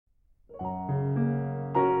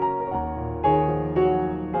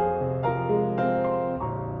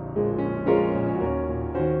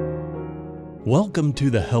Welcome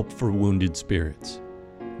to the Help for Wounded Spirits.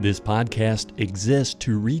 This podcast exists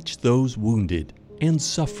to reach those wounded and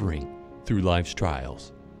suffering through life's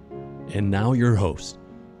trials. And now your hosts,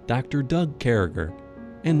 Dr. Doug Carragher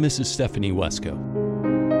and Mrs. Stephanie Wesco.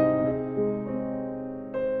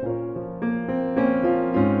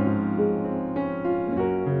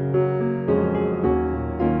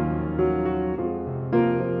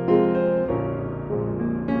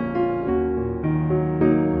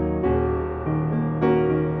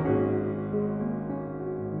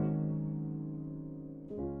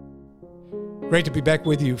 Great to be back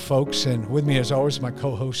with you, folks, and with me, as always, my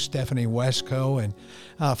co-host, Stephanie Wesco. And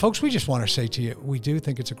folks, we just want to say to you, we do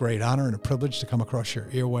think it's a great honor and a privilege to come across your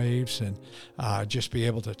airwaves and just be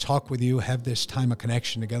able to talk with you, have this time of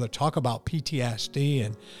connection together, talk about PTSD.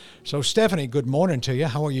 And so, Stephanie, good morning to you.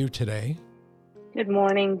 How are you today? Good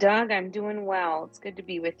morning, Doug. I'm doing well. It's good to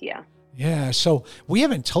be with you. Yeah, so we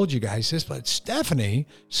haven't told you guys this, but Stephanie,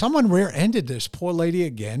 someone rear-ended this poor lady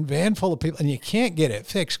again, van full of people, and you can't get it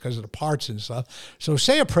fixed because of the parts and stuff. So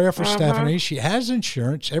say a prayer for Stephanie. She has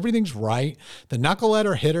insurance. Everything's right. The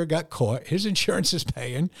knuckleheader hitter got caught. His insurance is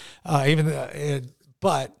paying,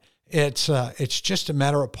 but it's just a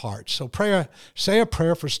matter of parts. So say a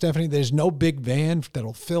prayer for Stephanie. There's no big van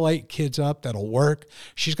that'll fill 8 kids up that'll work.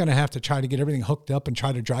 She's going to have to try to get everything hooked up and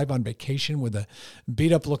try to drive on vacation with a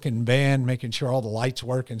beat up looking van, making sure all the lights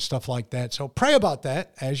work and stuff like that. So pray about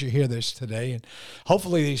that as you hear this today. And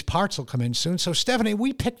hopefully these parts will come in soon. So Stephanie,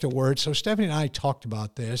 we picked a word. So Stephanie and I talked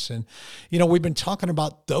about this, and we've been talking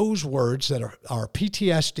about those words that are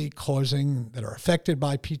PTSD causing, that are affected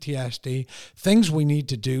by PTSD, things we need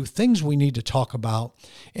to do, things we need to talk about.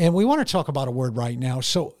 And we want to talk about a word right now.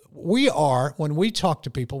 So when we talk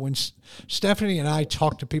to people, when Stephanie and I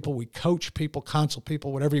talk to people, we coach people, counsel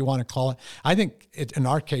people, whatever you want to call it. I think in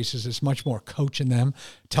our cases, it's much more coaching them,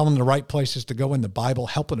 telling them the right places to go in the Bible,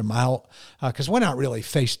 helping them out, because we're not really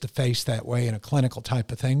face-to-face that way in a clinical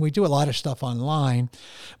type of thing. We do a lot of stuff online,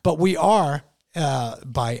 but we are,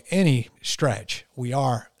 by any stretch, we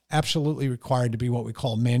are absolutely required to be what we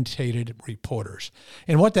call mandated reporters.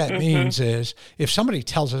 And what that means is if somebody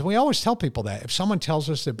tells us, we always tell people that, if someone tells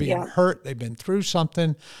us they're being hurt, they've been through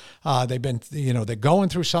something, they're going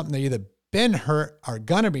through something, they either been hurt, are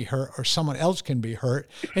going to be hurt, or someone else can be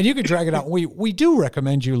hurt, and you can drag it out. We do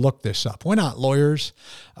recommend you look this up. We're not lawyers.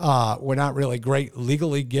 We're not really great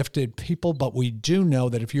legally gifted people, but we do know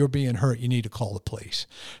that if you're being hurt, you need to call the police.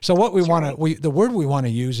 So what the word we want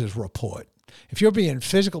to use is report. If you're being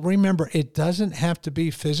physical, remember, it doesn't have to be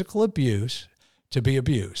physical abuse to be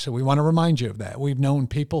abused. So we want to remind you of that. We've known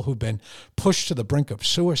people who've been pushed to the brink of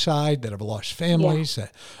suicide, that have lost families,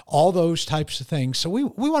 all those types of things. So we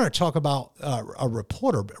want to talk about a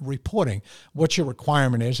reporter reporting what your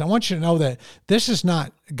requirement is. I want you to know that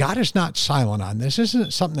God is not silent on this. This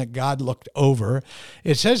isn't something that God looked over.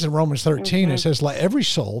 It says in Romans 13, it says, let every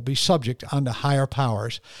soul be subject unto higher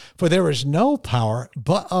powers, for there is no power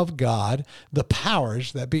but of God, the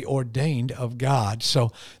powers that be ordained of God.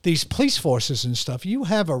 So these police forces and stuff, you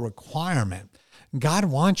have a requirement. God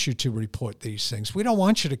wants you to report these things. We don't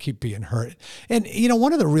want you to keep being hurt. And,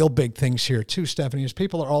 one of the real big things here too, Stephanie, is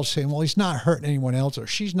people are all saying, well, he's not hurting anyone else, or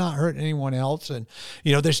she's not hurting anyone else. And,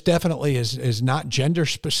 this definitely is not gender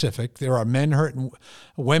specific. There are men hurting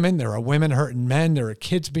women. There are women hurting men. There are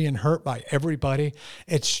kids being hurt by everybody.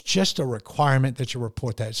 It's just a requirement that you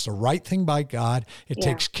report that. It's the right thing by God. It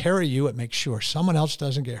takes care of you. It makes sure someone else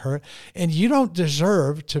doesn't get hurt. And you don't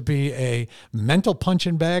deserve to be a mental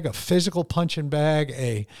punching bag, a physical punching bag,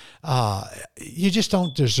 you just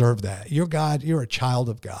don't deserve that. You're God. You're a child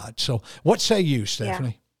of God. So what say you,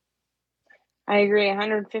 Stephanie? I agree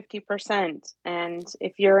 150%. And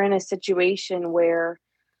if you're in a situation where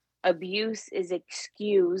abuse is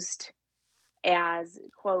excused as,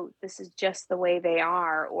 quote, this is just the way they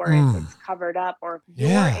are, or if it's covered up, or if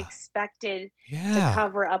you're expected to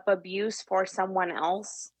cover up abuse for someone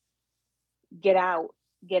else, get out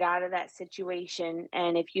of that situation.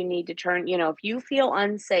 And if you need to turn, if you feel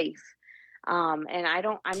unsafe, and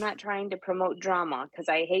I'm not trying to promote drama, because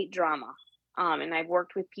I hate drama. And I've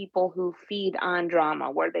worked with people who feed on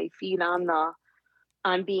drama, where they feed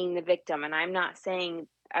on being the victim. And I'm not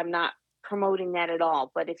promoting that at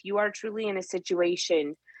all. But if you are truly in a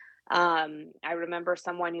situation, I remember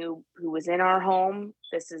someone who was in our home.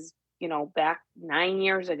 This is, back 9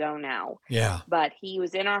 years ago now. Yeah. But he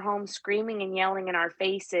was in our home screaming and yelling in our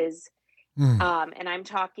faces. And I'm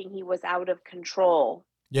talking, he was out of control.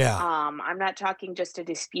 Yeah. I'm not talking just a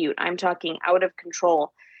dispute. I'm talking out of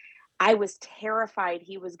control. I was terrified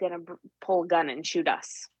he was going to pull a gun and shoot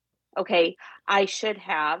us. Okay.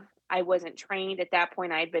 I wasn't trained at that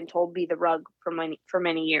point. I had been told be the rug for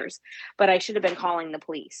many years, but I should have been calling the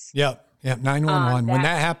police. Yep. 911. When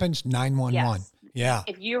that happens, 911. Yes. Yeah.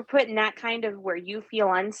 If you're put in that kind of where you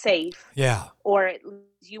feel unsafe, Yeah. or it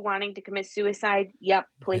leaves you wanting to commit suicide, yep,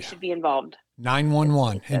 police should be involved.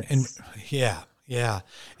 911. And yeah.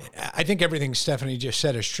 I think everything Stephanie just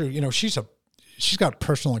said is true. You know, she's got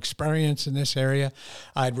personal experience in this area.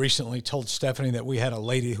 I'd recently told Stephanie that we had a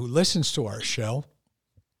lady who listens to our show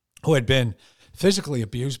who had been physically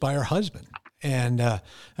abused by her husband. And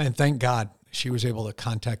thank God she was able to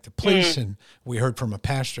contact the police, and we heard from a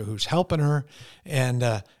pastor who's helping her.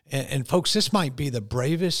 And folks, this might be the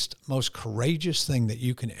bravest, most courageous thing that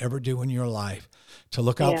you can ever do in your life, to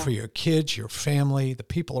look out for your kids, your family, the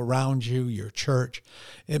people around you, your church.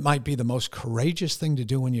 It might be the most courageous thing to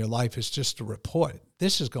do in your life, is just to report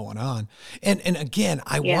this is going on. And again,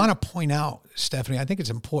 I want to point out, Stephanie, I think it's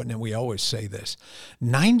important, and we always say this,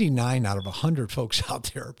 99 out of 100 folks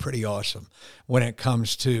out there are pretty awesome when it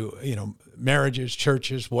comes to, you know, marriages,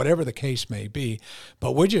 churches, whatever the case may be.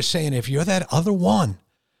 But we're just saying, if you're that other one,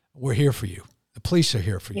 we're here for you. The police are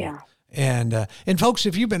here for you. And folks,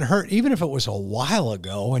 if you've been hurt, even if it was a while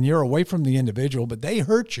ago and you're away from the individual, but they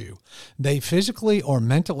hurt you, they physically or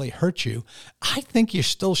mentally hurt you, I think you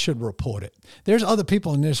still should report it. There's other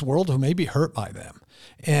people in this world who may be hurt by them.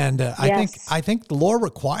 And I think the law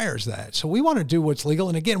requires that. So we want to do what's legal.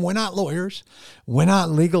 And again, we're not lawyers. We're not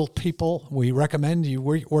legal people. We recommend you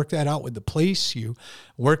work that out with the police. You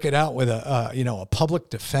work it out with a public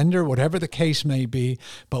defender, whatever the case may be.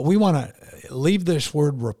 But we want to leave this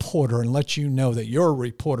word reporter and let you know that you're a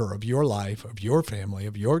reporter of your life, of your family,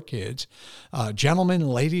 of your kids. Gentlemen,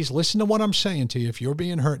 ladies, listen to what I'm saying to you. If you're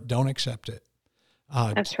being hurt, don't accept it.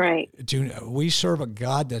 That's right. We serve a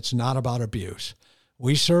God that's not about abuse.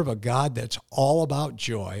 We serve a God that's all about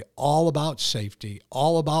joy, all about safety,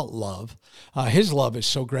 all about love. His love is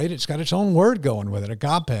so great, it's got its own word going with it,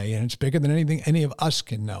 agape, and it's bigger than anything any of us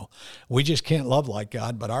can know. We just can't love like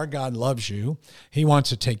God, but our God loves you. He wants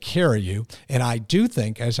to take care of you. And I do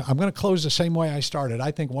think, as I'm going to close the same way I started, I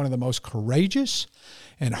think one of the most courageous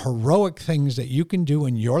and heroic things that you can do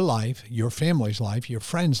in your life, your family's life, your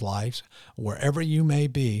friends' lives, wherever you may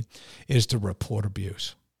be, is to report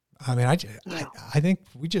abuse. I mean, I think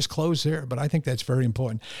we just closed there, but I think that's very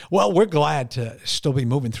important. Well, we're glad to still be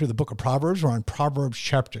moving through the book of Proverbs. We're on Proverbs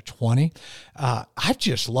chapter 20. I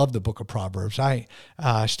just love the book of Proverbs.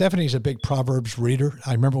 Stephanie's a big Proverbs reader.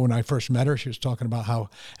 I remember when I first met her, she was talking about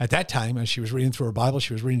how at that time, as she was reading through her Bible,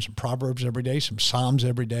 she was reading some Proverbs every day, some Psalms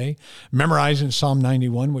every day, memorizing Psalm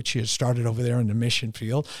 91, which she had started over there in the mission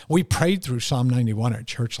field. We prayed through Psalm 91 at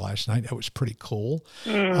church last night. That was pretty cool.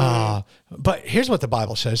 But here's what the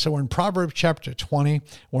Bible says. So we're in Proverbs chapter 20.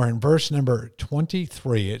 We're in verse number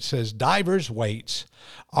 23. It says, divers weights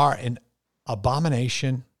are an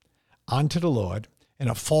abomination unto the Lord, and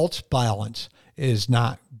a false balance is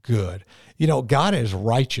not good. You know, God is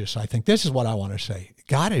righteous, I think. This is what I want to say.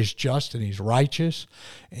 God is just and he's righteous.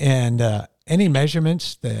 And any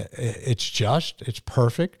measurements, it's just, it's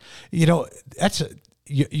perfect. You know,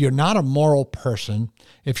 you're not a moral person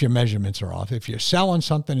if your measurements are off. If you're selling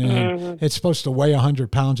something and it's supposed to weigh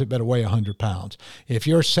 100 pounds, it better weigh 100 pounds. If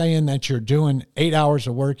you're saying that you're doing 8 hours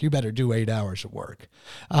of work, you better do 8 hours of work.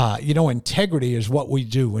 Integrity is what we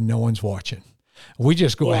do when no one's watching. We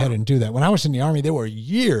just go ahead and do that. When I was in the Army, there were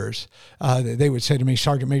years they would say to me,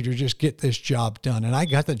 Sergeant Major, just get this job done. And I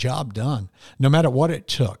got the job done, no matter what it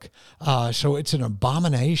took. So it's an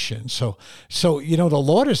abomination. So the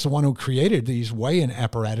Lord is the one who created these weighing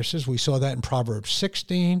apparatuses. We saw that in Proverbs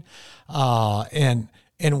 16. And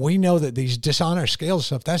we know that these dishonor scales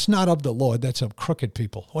stuff, that's not of the Lord. That's of crooked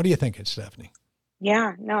people. What do you think, Stephanie?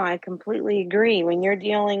 Yeah, no, I completely agree. When you're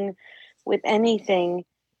dealing with anything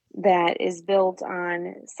that is built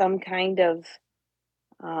on some kind of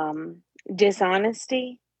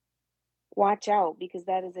dishonesty, watch out, because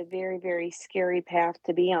that is a very, very scary path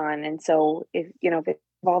to be on. And so if it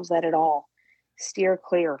involves that at all, steer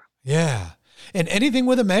clear. Yeah. And anything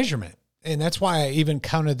with a measurement. And that's why I even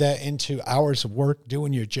counted that into hours of work,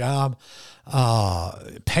 doing your job,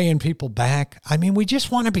 paying people back. I mean, we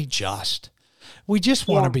just want to be just. We just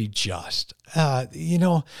want to be just,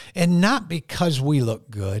 and not because we look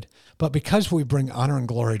good, but because we bring honor and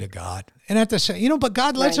glory to God. And at the same, but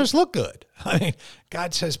God lets us look good. I mean,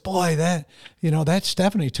 God says, boy, that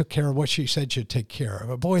Stephanie took care of what she said she'd take care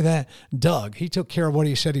of. Boy, that Doug, he took care of what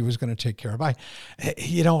he said he was going to take care of.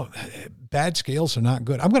 Bad scales are not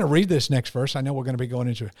good. I'm going to read this next verse. I know we're going to be going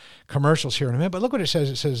into commercials here in a minute, but look what it says.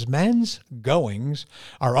 It says, men's goings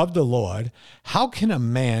are of the Lord. How can a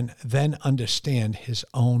man then understand his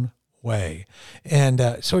own way?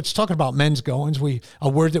 And so it's talking about men's goings. A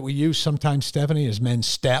word that we use sometimes, Stephanie, is men's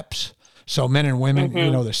steps. So men and women,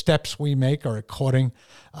 the steps we make are according,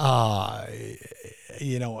 who are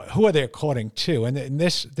they according to? And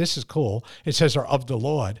this is cool. It says are of the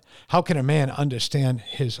Lord. How can a man understand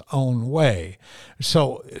his own way?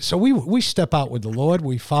 So we step out with the Lord.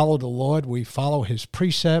 We follow the Lord. We follow his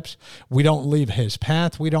precepts. We don't leave his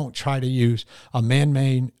path. We don't try to use a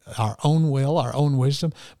man-made, our own will, our own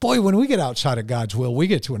wisdom. Boy, when we get outside of God's will, we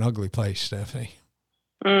get to an ugly place, Stephanie.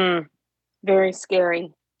 Very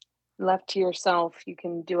scary. Left to yourself, you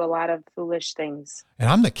can do a lot of foolish things. And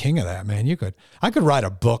I'm the king of that, man. I could write a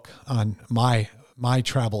book on my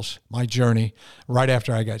travels, my journey right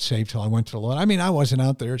after I got saved till I went to the Lord. I mean, I wasn't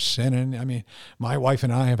out there sinning. I mean, my wife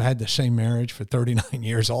and I have had the same marriage for 39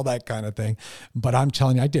 years, all that kind of thing. But I'm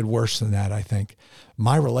telling you, I did worse than that, I think.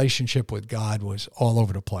 My relationship with God was all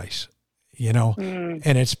over the place,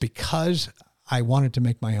 and it's because I wanted to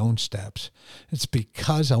make my own steps. It's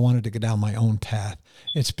because I wanted to go down my own path.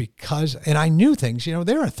 It's because, and I knew things,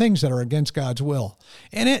 there are things that are against God's will.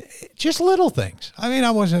 And it just little things. I mean,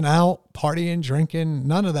 I wasn't out partying, drinking,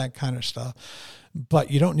 none of that kind of stuff. But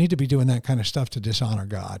you don't need to be doing that kind of stuff to dishonor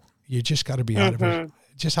God. You just got to be out of it,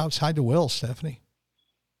 just outside the will, Stephanie.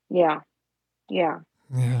 Yeah.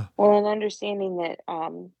 Well, and understanding that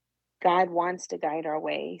God wants to guide our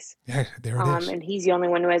ways. Yeah, there it is. And he's the only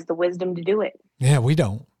one who has the wisdom to do it. Yeah, we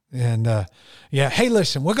don't. And hey,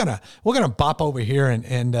 listen, we're gonna bop over here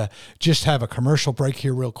and just have a commercial break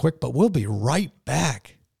here real quick, but we'll be right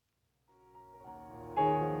back.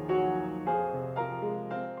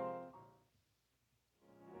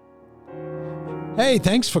 Hey,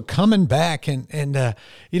 thanks for coming back. And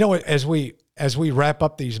as we wrap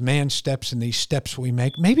up these man steps and these steps we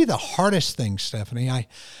make, maybe the hardest thing, Stephanie,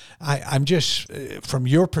 I'm just, from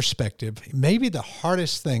your perspective, maybe the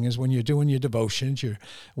hardest thing is when you're doing your devotions, you're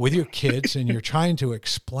with your kids and you're trying to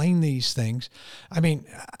explain these things. I mean,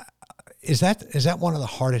 is that one of the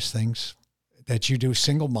hardest things that you do,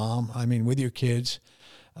 single mom? I mean, with your kids,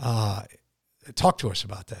 talk to us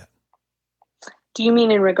about that. Do you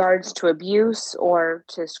mean in regards to abuse or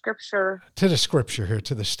to scripture? To the scripture here,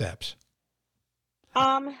 to the steps.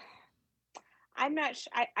 I'm not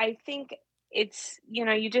sure. I think it's,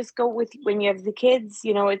 you just go with, when you have the kids,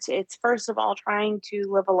 it's first of all trying to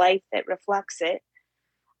live a life that reflects it,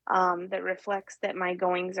 that reflects that my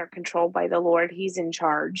goings are controlled by the Lord. He's in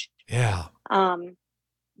charge. Yeah.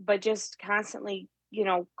 But just constantly,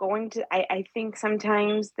 going to, I think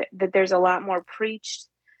sometimes that there's a lot more preached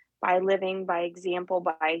by living by example,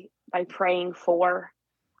 by praying for.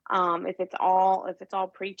 If it's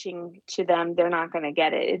all preaching to them, they're not going to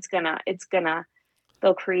get it.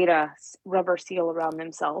 They'll create a rubber seal around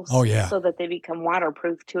themselves. Oh, yeah. So that they become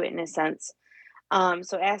waterproof to it in a sense.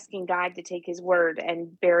 So asking God to take his word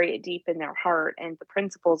and bury it deep in their heart and the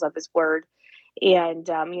principles of his word. And,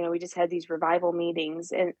 we just had these revival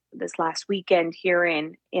meetings this last weekend here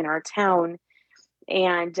in our town.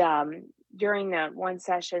 And, during the one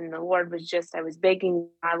session, the Lord I was begging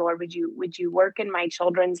my Lord, would you work in my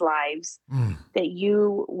children's lives that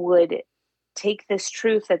you would take this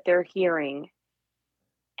truth that they're hearing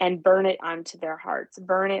and burn it onto their hearts,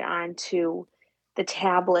 burn it onto the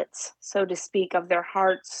tablets, so to speak, of their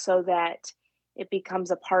hearts, so that it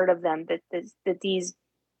becomes a part of them, that these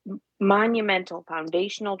monumental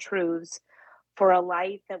foundational truths for a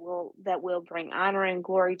life that will bring honor and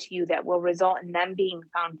glory to you, that will result in them being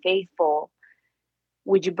found faithful.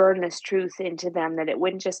 Would you burn this truth into them, that it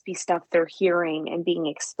wouldn't just be stuff they're hearing and being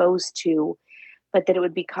exposed to, but that it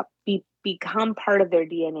would become part of their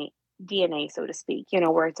DNA, so to speak,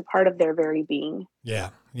 where it's a part of their very being.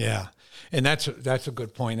 Yeah. And that's a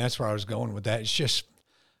good point. That's where I was going with that. It's just,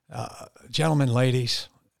 gentlemen, ladies,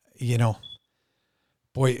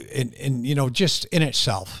 boy, and just in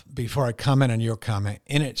itself, before I comment on your comment,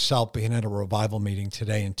 in itself, being at a revival meeting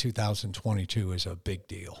today in 2022 is a big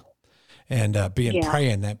deal. And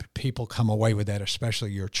praying that people come away with that,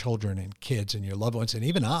 especially your children and kids and your loved ones, and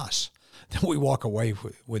even us, that we walk away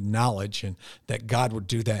with knowledge, and that God would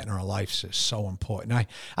do that in our lives is so important.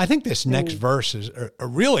 I think this next verse is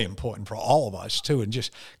really important for all of us too. And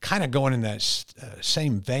just kind of going in that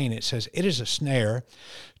same vein, it says, "It is a snare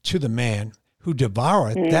to the man who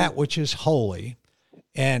devoureth that which is holy,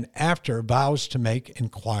 and after vows to make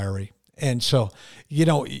inquiry And so,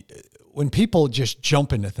 when people just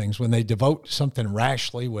jump into things, when they devote something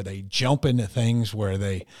rashly, where they jump into things, where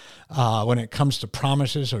they, when it comes to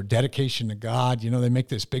promises or dedication to God, they make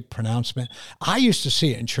this big pronouncement. I used to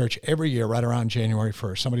see it in church every year right around January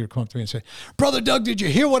 1st. Somebody would come up to me and say, Brother Doug, did you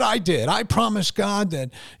hear what I did? I promised God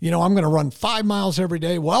that, I'm going to run 5 miles every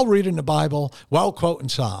day while reading the Bible, while quoting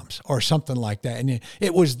Psalms or something like that. And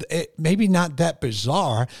it was maybe not that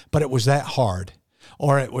bizarre, but it was that hard.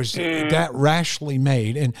 Or it was that rashly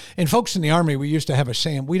made. And folks in the Army, we used to have a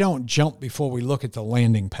saying, we don't jump before we look at the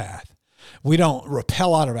landing path. We don't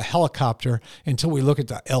rappel out of a helicopter until we look at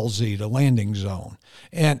the LZ, the landing zone.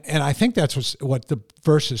 And I think that's what the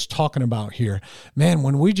verse is talking about here. Man,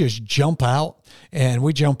 when we just jump out and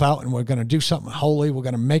we're going to do something holy, we're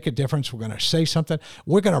going to make a difference, we're going to say something,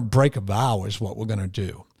 we're going to break a vow is what we're going to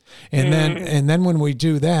do. And then when we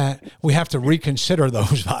do that, we have to reconsider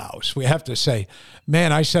those vows. We have to say,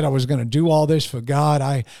 man, I said I was going to do all this for God.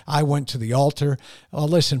 I went to the altar. Well,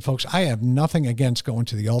 listen, folks, I have nothing against going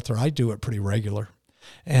to the altar. I do it pretty regular.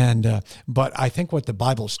 But I think what the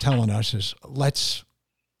Bible's telling us is let's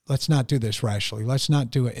not do this rashly. Let's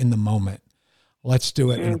not do it in the moment. Let's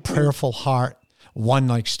do it in a prayerful heart. One,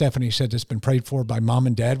 like Stephanie said, that's been prayed for by mom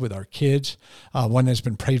and dad with our kids. One that's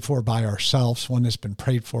been prayed for by ourselves. One that's been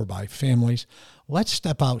prayed for by families. Let's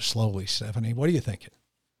step out slowly, Stephanie. What are you thinking?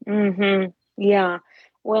 Mm-hmm. Yeah.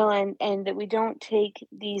 Well, and that we don't take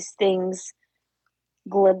these things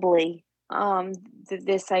glibly.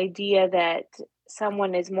 This idea that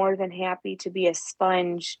someone is more than happy to be a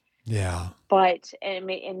sponge. Yeah. But, and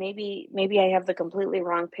maybe I have the completely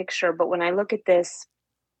wrong picture, but when I look at this,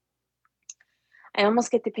 I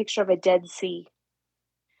almost get the picture of a Dead Sea,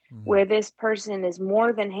 where this person is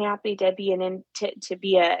more than happy to be to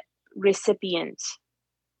be a recipient,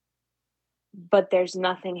 but there's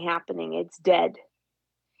nothing happening. It's dead,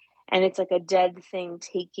 and it's like a dead thing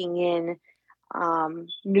taking in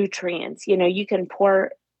nutrients. You can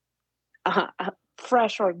pour a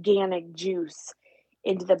fresh organic juice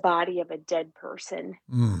into the body of a dead person.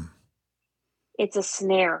 It's a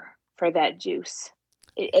snare for that juice.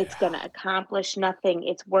 It's going to accomplish nothing.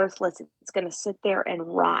 It's worthless. It's going to sit there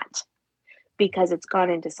and rot because it's gone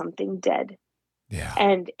into something dead. Yeah.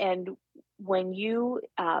 And when you,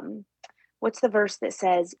 what's the verse that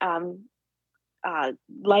says,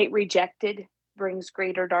 light rejected brings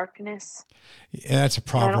greater darkness? Yeah, that's a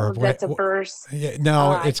proverb. I don't know if that's a verse. Yeah,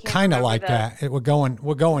 no, it's kind of like that. We're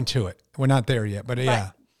going to it. We're not there yet, but yeah.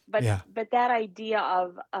 But that idea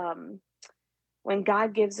of when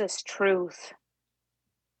God gives us truth,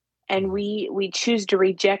 and we choose to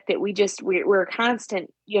reject it. We're a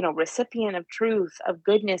constant, recipient of truth, of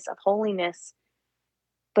goodness, of holiness,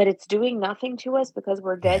 but it's doing nothing to us because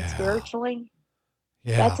we're dead spiritually.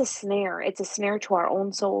 Yeah. That's a snare. It's a snare to our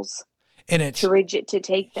own souls. And it's to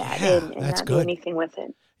take that and not do anything with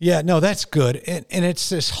it. Yeah, no, that's good. And it's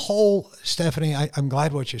this whole, Stephanie, I'm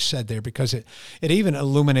glad what you said there, because it even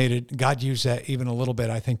illuminated, God used that even a little bit,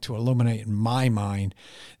 I think, to illuminate in my mind,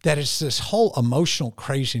 that it's this whole emotional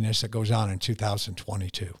craziness that goes on in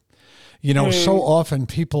 2022. So often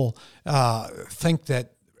people think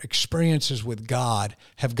that experiences with God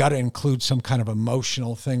have got to include some kind of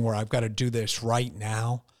emotional thing where I've got to do this right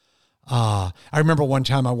now. I remember one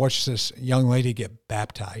time I watched this young lady get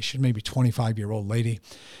baptized. She's maybe 25-year-old lady.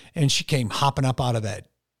 And she came hopping up out of that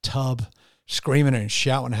tub, screaming and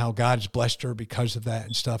shouting how God's blessed her because of that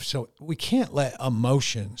and stuff. So we can't let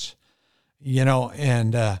emotions,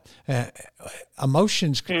 and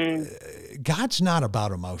emotions, God's not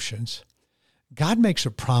about emotions. God makes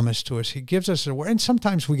a promise to us. He gives us a word, and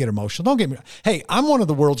sometimes we get emotional. Don't get me wrong. Hey, I'm one of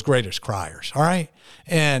the world's greatest criers, all right?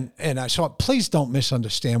 So please don't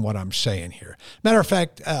misunderstand what I'm saying here. Matter of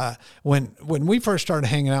fact, when we first started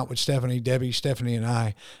hanging out with Stephanie and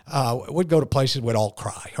I, we'd go to places we'd all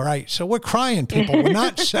cry, all right? So we're crying people. We're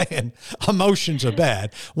not saying emotions are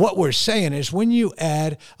bad. What we're saying is when you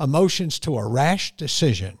add emotions to a rash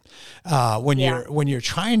decision, when you're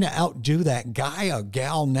trying to outdo that guy or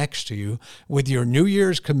gal next to you with your New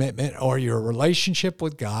Year's commitment or your relationship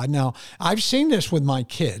with God. Now, I've seen this with my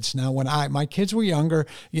kids. Now, when my kids were younger,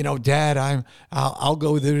 Dad, I'll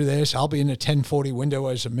go do this. I'll be in the 1040 window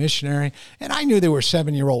as a missionary. And I knew they were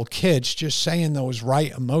 7-year-old kids just saying those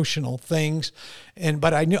right emotional things.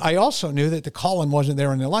 But I also knew that the calling wasn't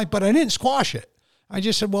there in their life, but I didn't squash it. I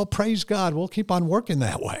just said, well, praise God, we'll keep on working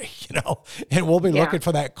that way, and we'll be looking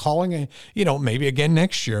for that calling, and, maybe again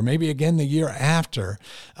next year, maybe again the year after.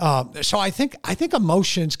 So I think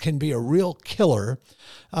emotions can be a real killer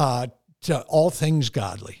to all things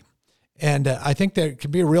godly. And I think that it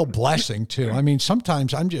can be a real blessing too. I mean,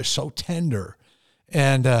 sometimes I'm just so tender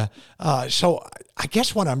And so I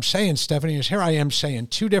guess what I'm saying, Stephanie, is here I am saying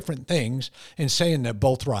two different things and saying they're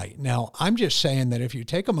both right. Now, I'm just saying that if you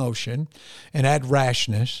take emotion and add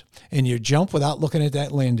rashness and you jump without looking at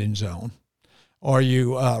that landing zone, or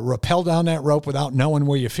you rappel down that rope without knowing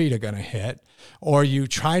where your feet are going to hit, or you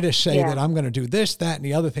try to say that I'm going to do this, that, and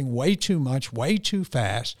the other thing way too much, way too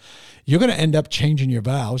fast, you're going to end up changing your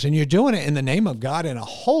vows, and you're doing it in the name of God in a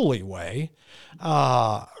holy way.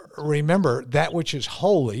 Remember that which is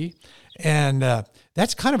holy, and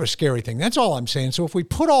that's kind of a scary thing. That's all I'm saying. So if we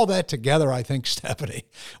put all that together, I think, Stephanie,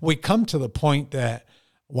 we come to the point that,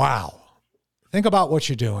 wow, think about what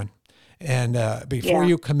you're doing. And before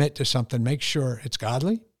you commit to something, make sure it's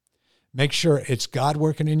godly. Make sure it's God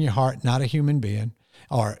working in your heart, not a human being.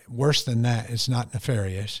 Or worse than that, it's not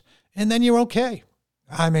nefarious. And then you're okay.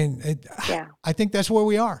 I mean, I think that's where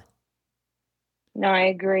we are. No, I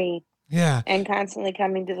agree. Yeah. And constantly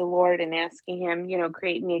coming to the Lord and asking him,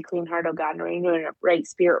 create me a clean heart, O God, and renew a right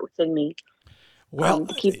spirit within me. Well,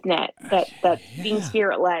 to keep that being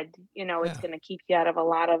spirit led, it's going to keep you out of a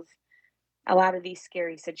lot of these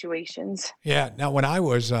scary situations. Yeah. Now, when I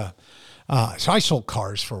was, so I sold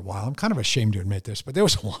cars for a while. I'm kind of ashamed to admit this, but there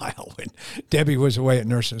was a while when Debbie was away at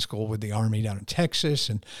nursing school with the Army down in Texas,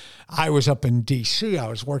 and I was up in D.C. I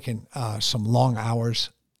was working some long hours,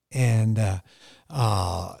 but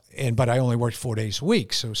I only worked 4 days a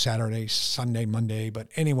week. So Saturday, Sunday, Monday. But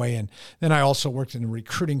anyway, and then I also worked in the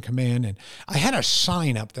recruiting command, and I had a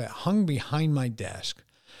sign up that hung behind my desk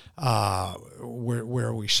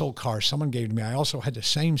where we sold cars. Someone gave to me. I also had the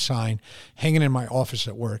same sign hanging in my office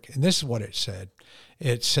at work. And this is what it said.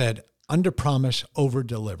 It said, under promise, over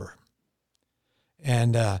deliver.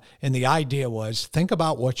 And the idea was, think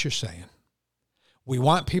about what you're saying. We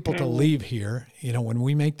want people to leave here, when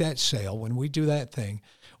we make that sale, when we do that thing,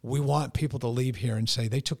 we want people to leave here and say,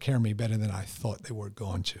 they took care of me better than I thought they were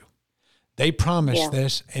going to. They promised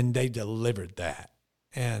this and they delivered that.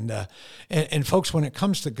 And folks, when it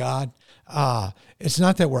comes to God, it's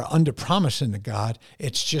not that we're under promising to God.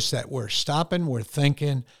 It's just that we're stopping, we're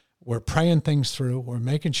thinking, we're praying things through, we're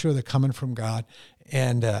making sure they're coming from God.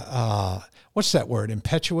 And what's that word?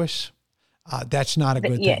 Impetuous? That's not a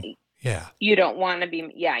good thing. Yeah. You don't want to be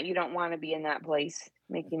in that place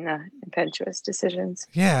making the impetuous decisions.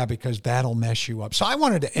 Yeah, because that'll mess you up. So I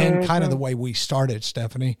wanted to end kind of the way we started,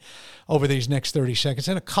 Stephanie, over these next 30 seconds.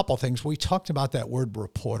 And a couple things. We talked about that word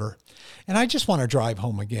reporter. And I just want to drive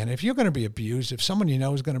home again. If you're going to be abused, if someone you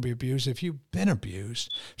know is going to be abused, if you've been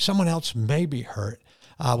abused, someone else may be hurt.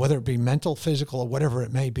 Whether it be mental, physical, or whatever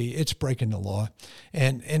it may be, it's breaking the law.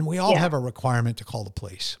 And we all have a requirement to call the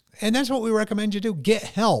police. And that's what we recommend you do. Get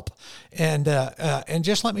help. And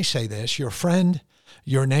just let me say this, your friend,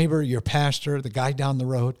 your neighbor, your pastor, the guy down the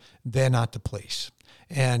road, they're not the police.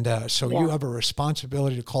 And so you have a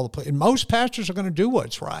responsibility to call the police. And most pastors are going to do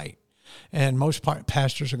what's right. And most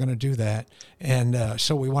pastors are going to do that. And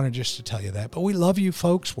so we wanted just to tell you that. But we love you,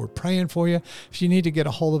 folks. We're praying for you. If you need to get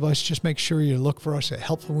a hold of us, just make sure you look for us at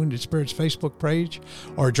Helpful Wounded Spirits Facebook page,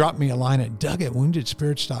 or drop me a line at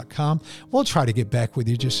doug@woundedspirits.com. We'll try to get back with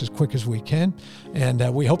you just as quick as we can.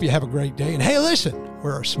 And we hope you have a great day. And hey, listen,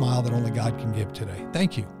 we're a smile that only God can give today.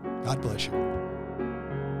 Thank you. God bless you.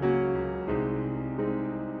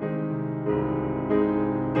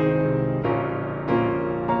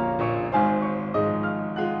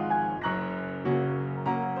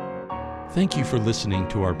 Thank you for listening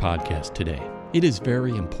to our podcast today. It is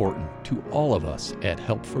very important to all of us at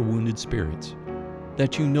Help for Wounded Spirits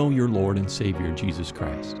that you know your Lord and Savior, Jesus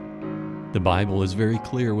Christ. The Bible is very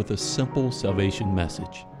clear with a simple salvation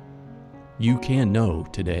message. You can know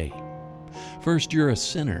today. First, you're a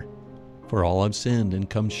sinner, for all have sinned and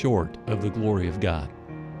come short of the glory of God.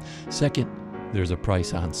 Second, there's a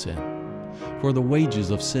price on sin, for the wages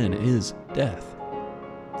of sin is death.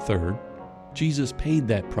 Third, Jesus paid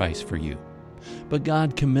that price for you. But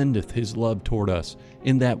God commendeth his love toward us,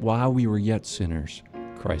 in that while we were yet sinners,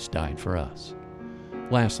 Christ died for us.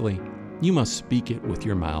 Lastly, you must speak it with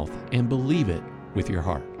your mouth and believe it with your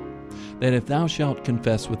heart, that if thou shalt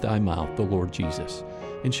confess with thy mouth the Lord Jesus,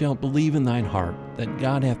 and shalt believe in thine heart that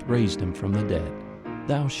God hath raised him from the dead,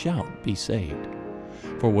 thou shalt be saved.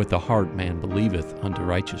 For with the heart man believeth unto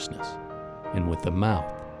righteousness, and with the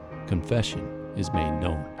mouth confession is made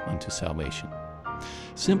known unto salvation.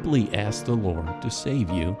 Simply ask the Lord to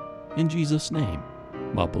save you in Jesus' name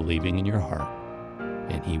while believing in your heart,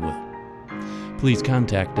 and he will. Please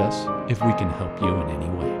contact us if we can help you in any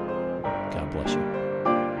way. God bless you.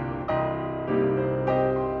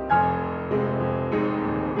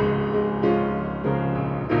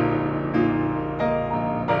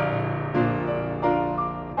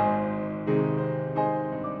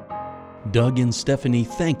 Doug and Stephanie,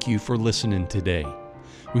 thank you for listening today.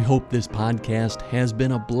 We hope this podcast has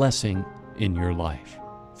been a blessing in your life.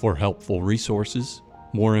 For helpful resources,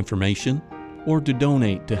 more information, or to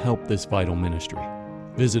donate to help this vital ministry,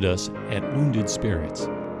 visit us at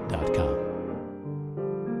woundedspirits.com.